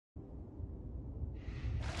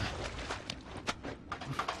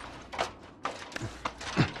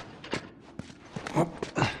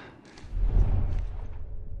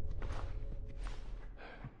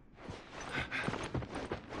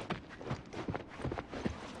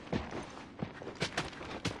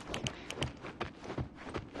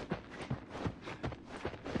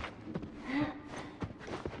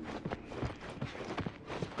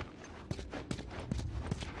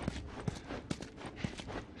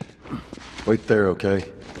Wait there, okay?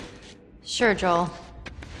 Sure, Joel.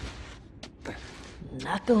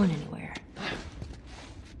 Not going anywhere.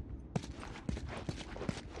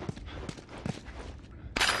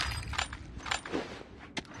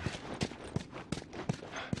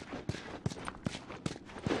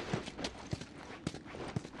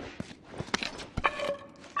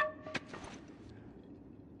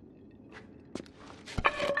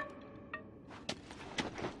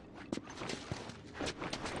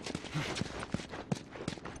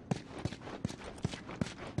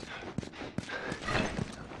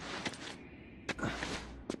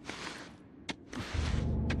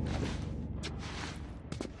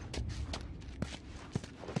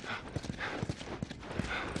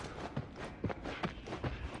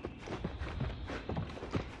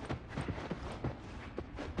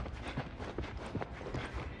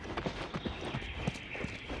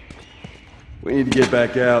 We need to get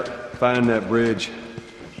back out, find that bridge.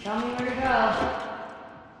 Tell me where to go.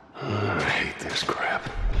 I hate this crap.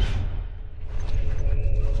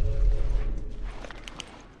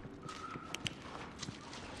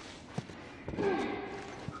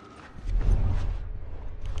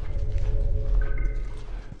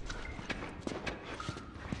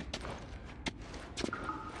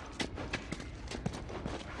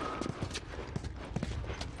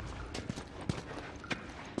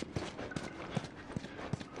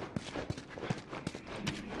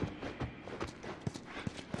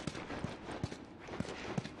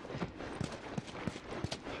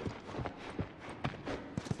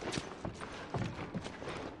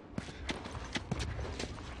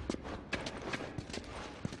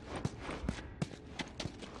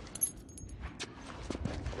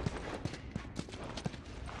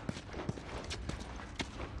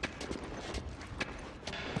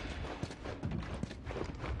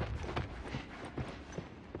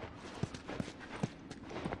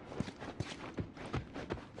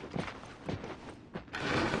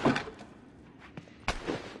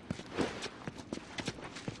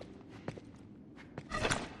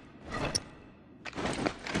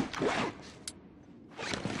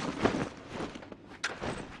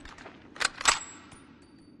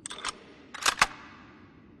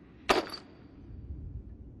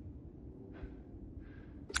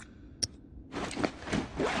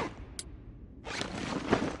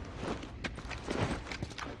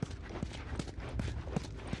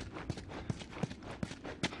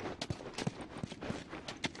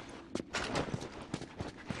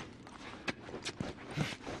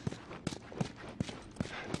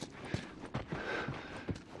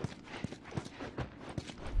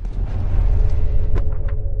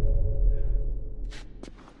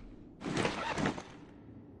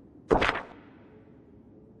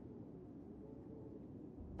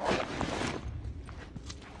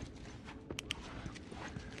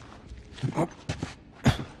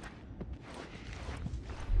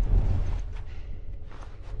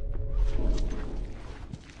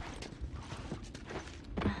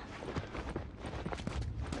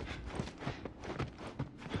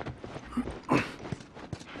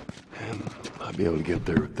 I'll be able to get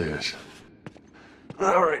there with this.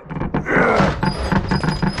 All right.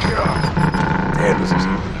 Damn, this is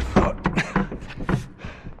harder than I thought.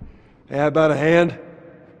 Hey, how about a hand?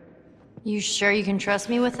 You sure you can trust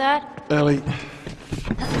me with that? Ellie.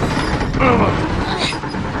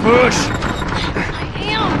 Push! I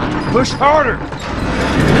am! Push harder!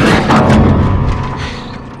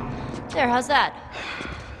 There, how's that?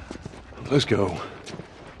 Let's go.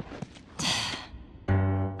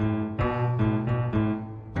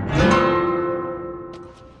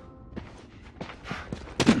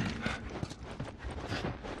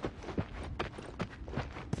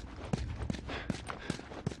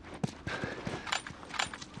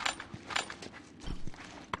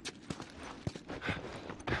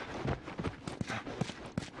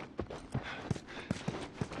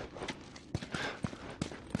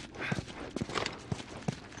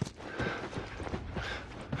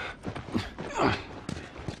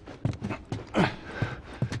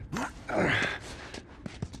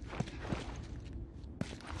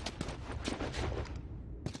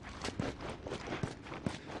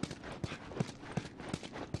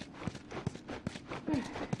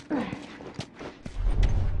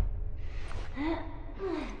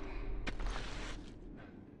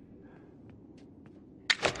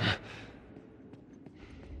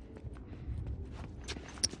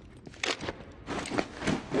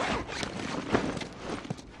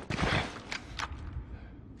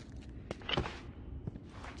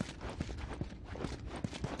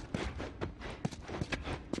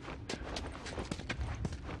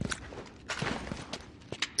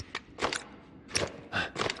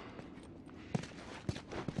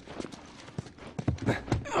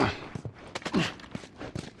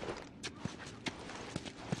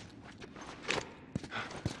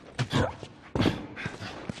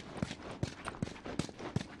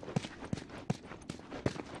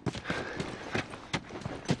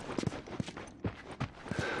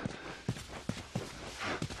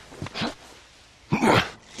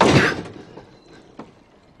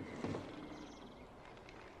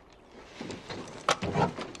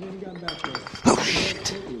 Oh,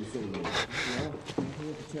 shit.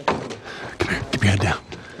 Come here, keep your head down.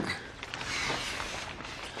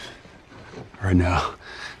 All right, now,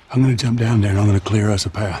 I'm gonna jump down there and I'm gonna clear us a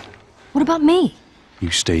path. What about me? You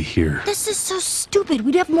stay here. This is so stupid.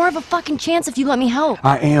 We'd have more of a fucking chance if you let me help.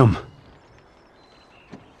 I am.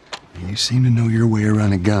 You seem to know your way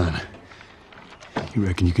around a gun. You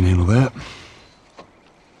reckon you can handle that?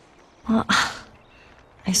 Well,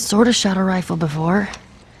 I sort of shot a rifle before,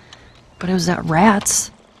 but it was at rats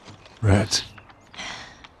Rats.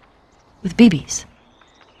 with BBs.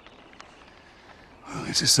 Well,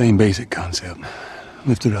 it's the same basic concept.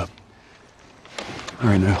 Lift it up. All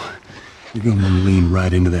right, now. You're going to lean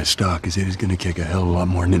right into that stock, as it is going to kick a hell of a lot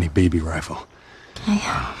more than any baby rifle. Okay.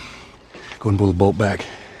 Go and pull the bolt back.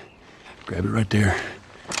 Grab it right there.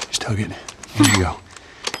 Just tug it. There you go.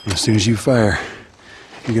 And as soon as you fire,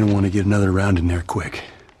 you're going to want to get another round in there quick.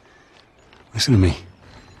 Listen to me.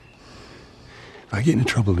 If I get into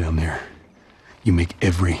trouble down there, you make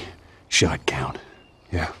every shot count.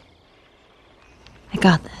 Yeah? I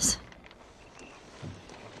got this.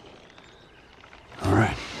 All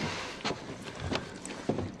right.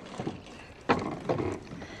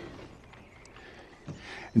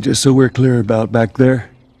 And just so we're clear about back there,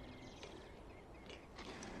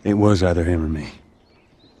 it was either him or me.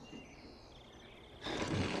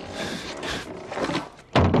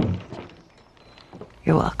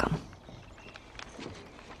 You're welcome.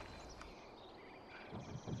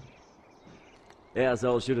 Yeah, that's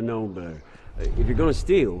all I should have known better. If you're gonna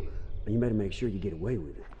steal, you better make sure you get away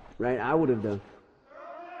with it. Right? I would have done.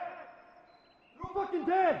 You're fucking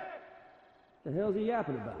dead! What the hell's he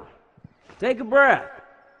yapping about? Take a breath.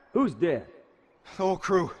 Who's dead? The whole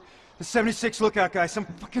crew. The 76 lookout guy. Some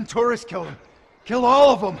fucking tourist killed him. Killed all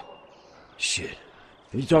of them. Shit.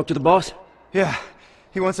 Did you talk to the boss? Yeah.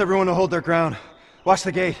 He wants everyone to hold their ground. Watch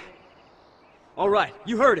the gate. All right,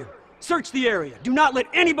 you heard him. Search the area. Do not let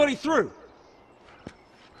anybody through.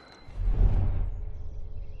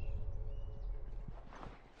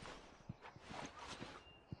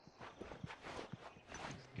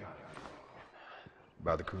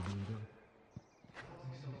 About the crew being good?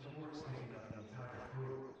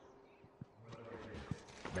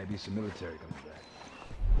 Maybe some military comes back.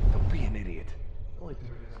 Don't be an idiot. The only thing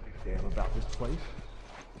that makes a damn about this place.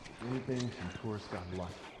 Anything some tourists got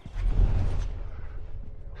lucky.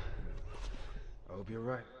 I hope you're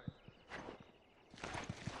right.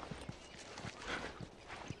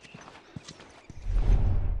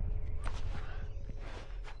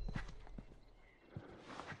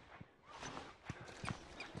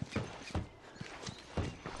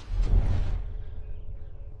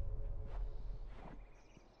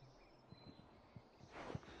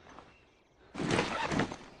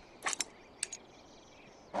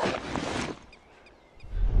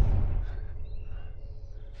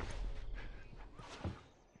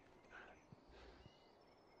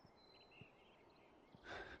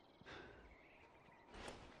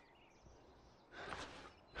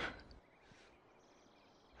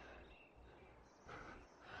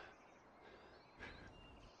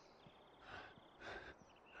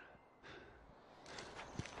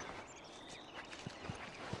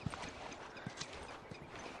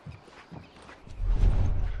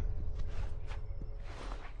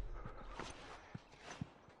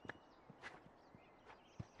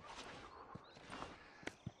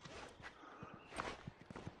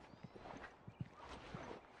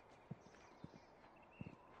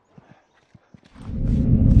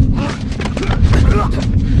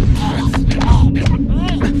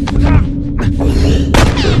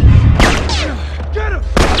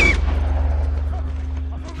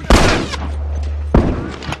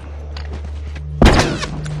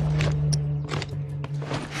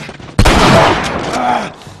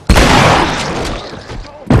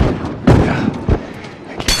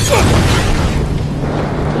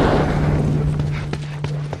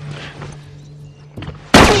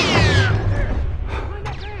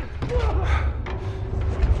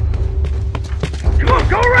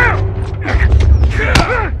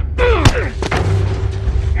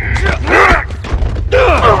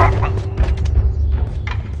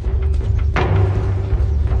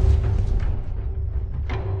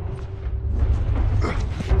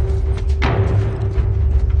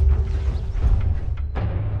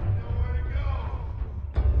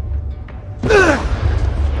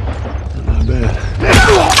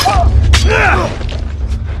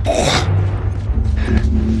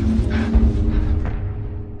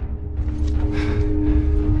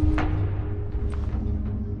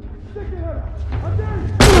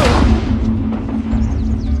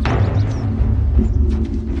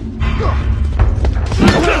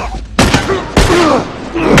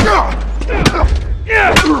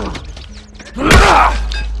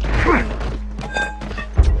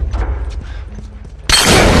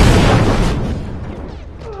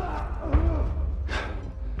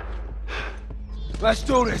 Let's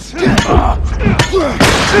do this. Here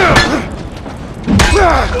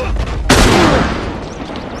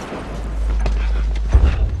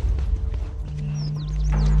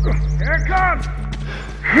it comes!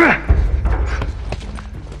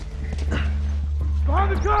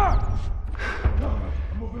 Behind the car!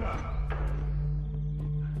 I'm moving up.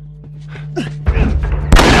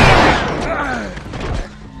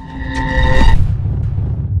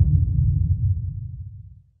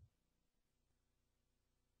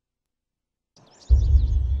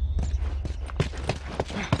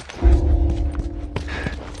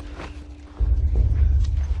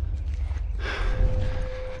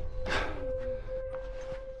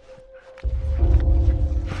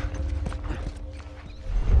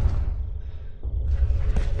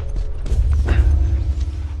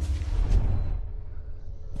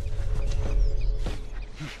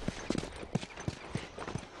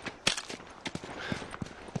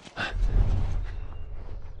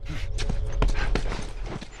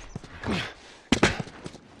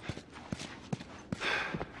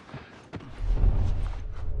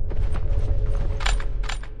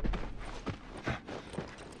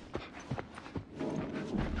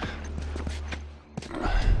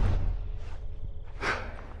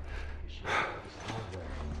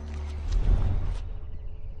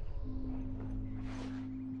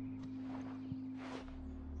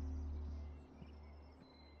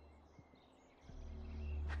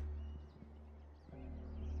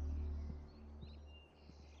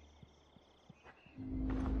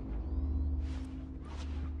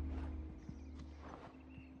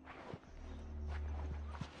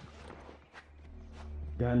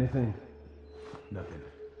 Got anything? Nothing.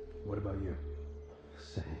 What about you?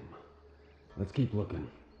 Same. Let's keep looking.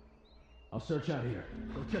 I'll search out here.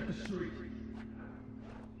 Go check the street.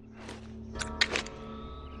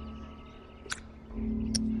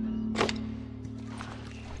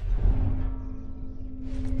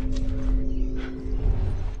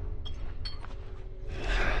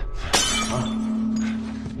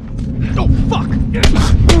 Oh, fuck!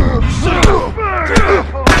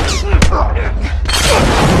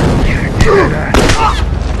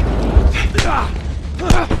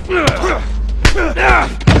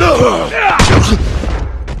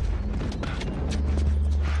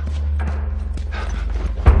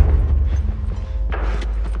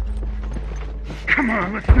 Come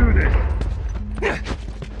on, let's do this.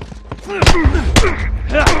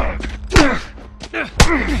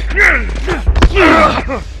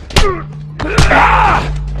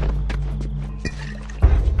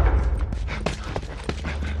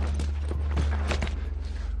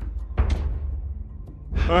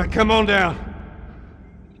 All right, come on down.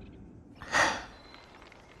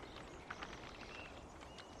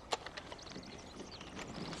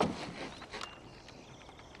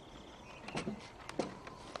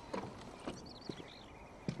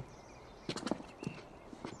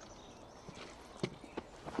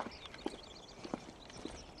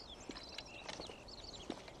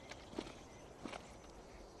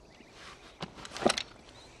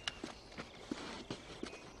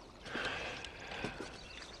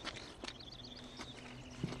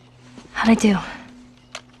 How'd I do? How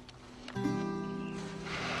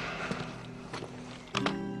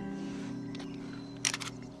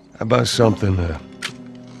about something a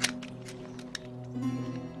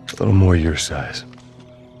little more your size?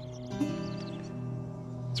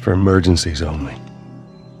 It's for emergencies only.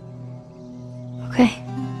 Okay.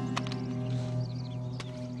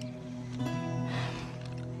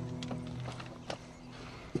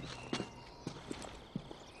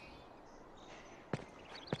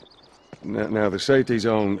 Now the safety's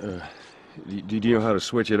on. Do you know how to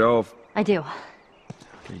switch it off? I do.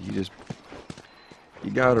 Okay,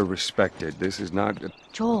 you gotta respect it. This is not...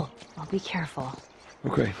 Joel, I'll be careful.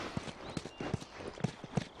 Okay.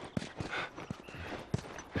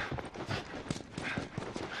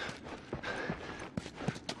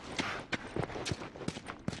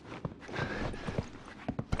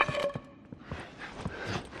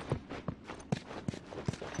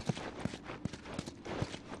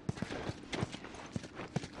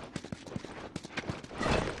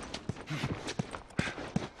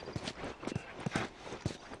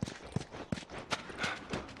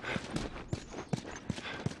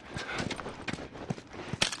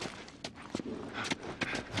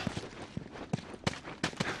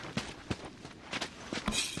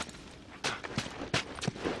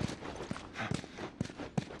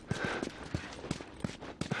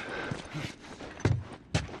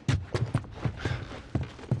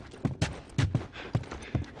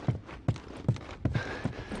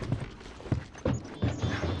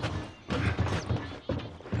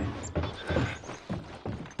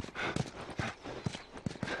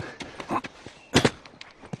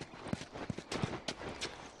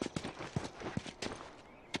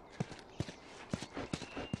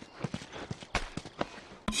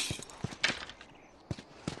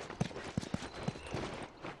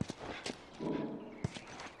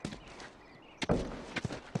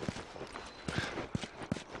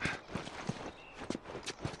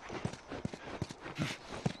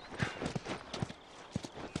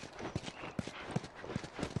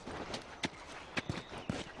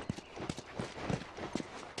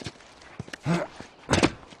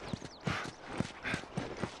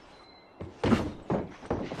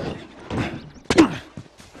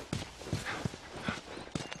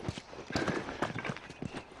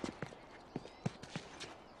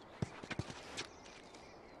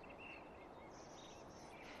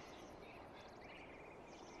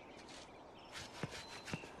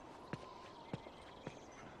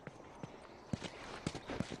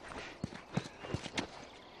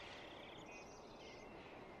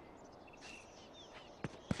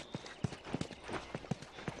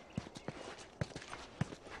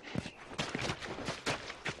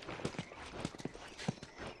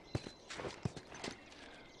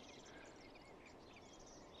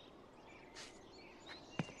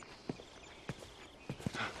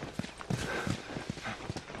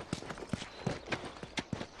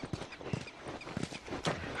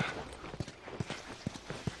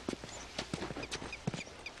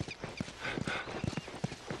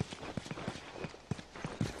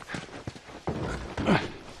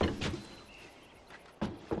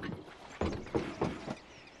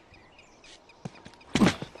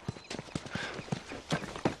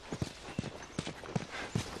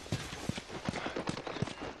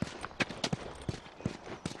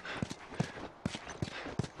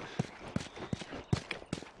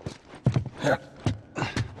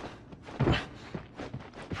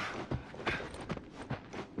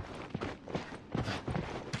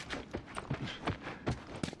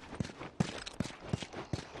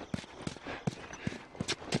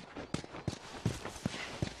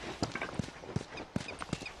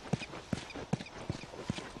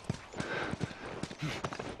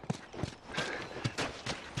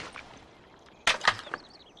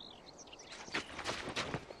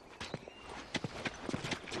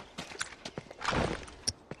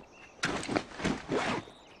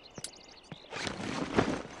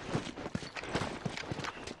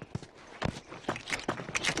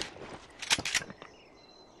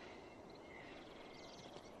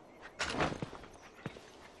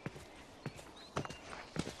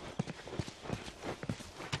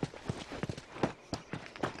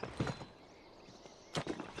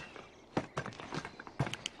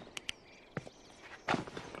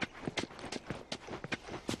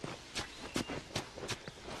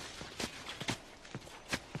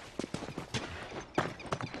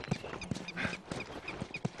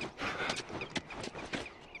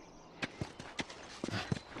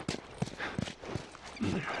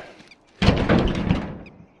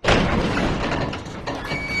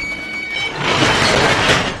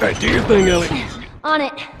 Alright, do your thing, Ellie. On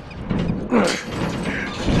it.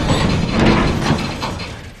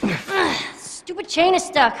 Stupid chain is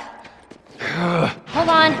stuck. Hold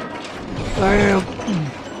on. I am.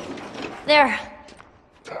 There.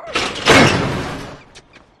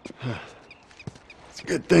 It's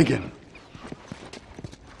good thinking.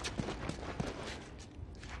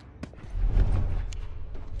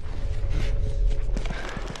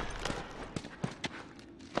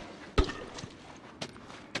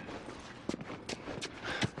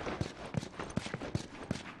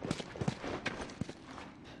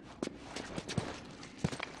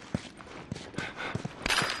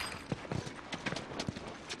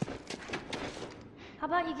 How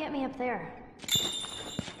about you get me up there?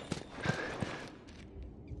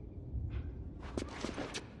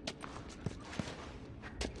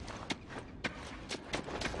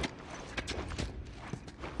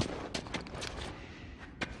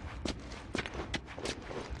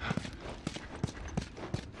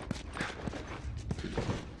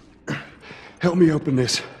 Help me open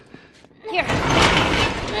this. Here.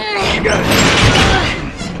 You got it.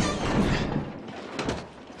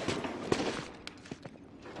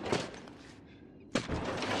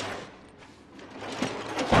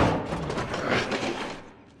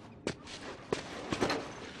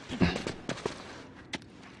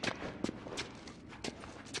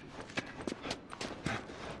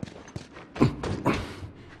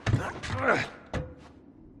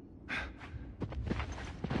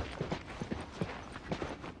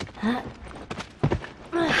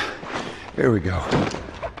 There we go.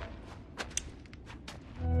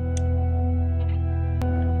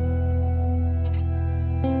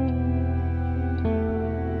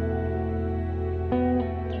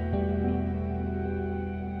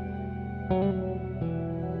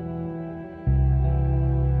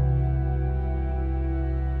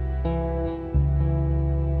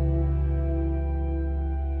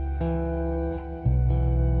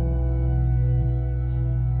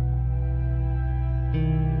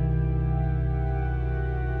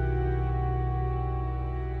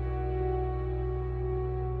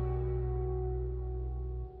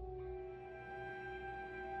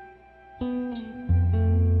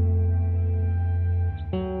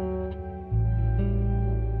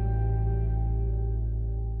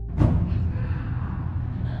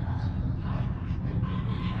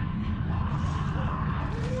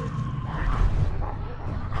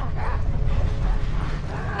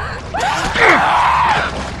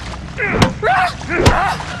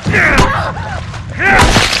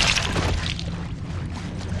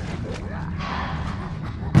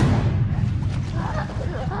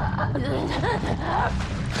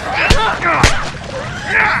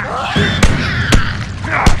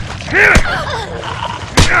 Here!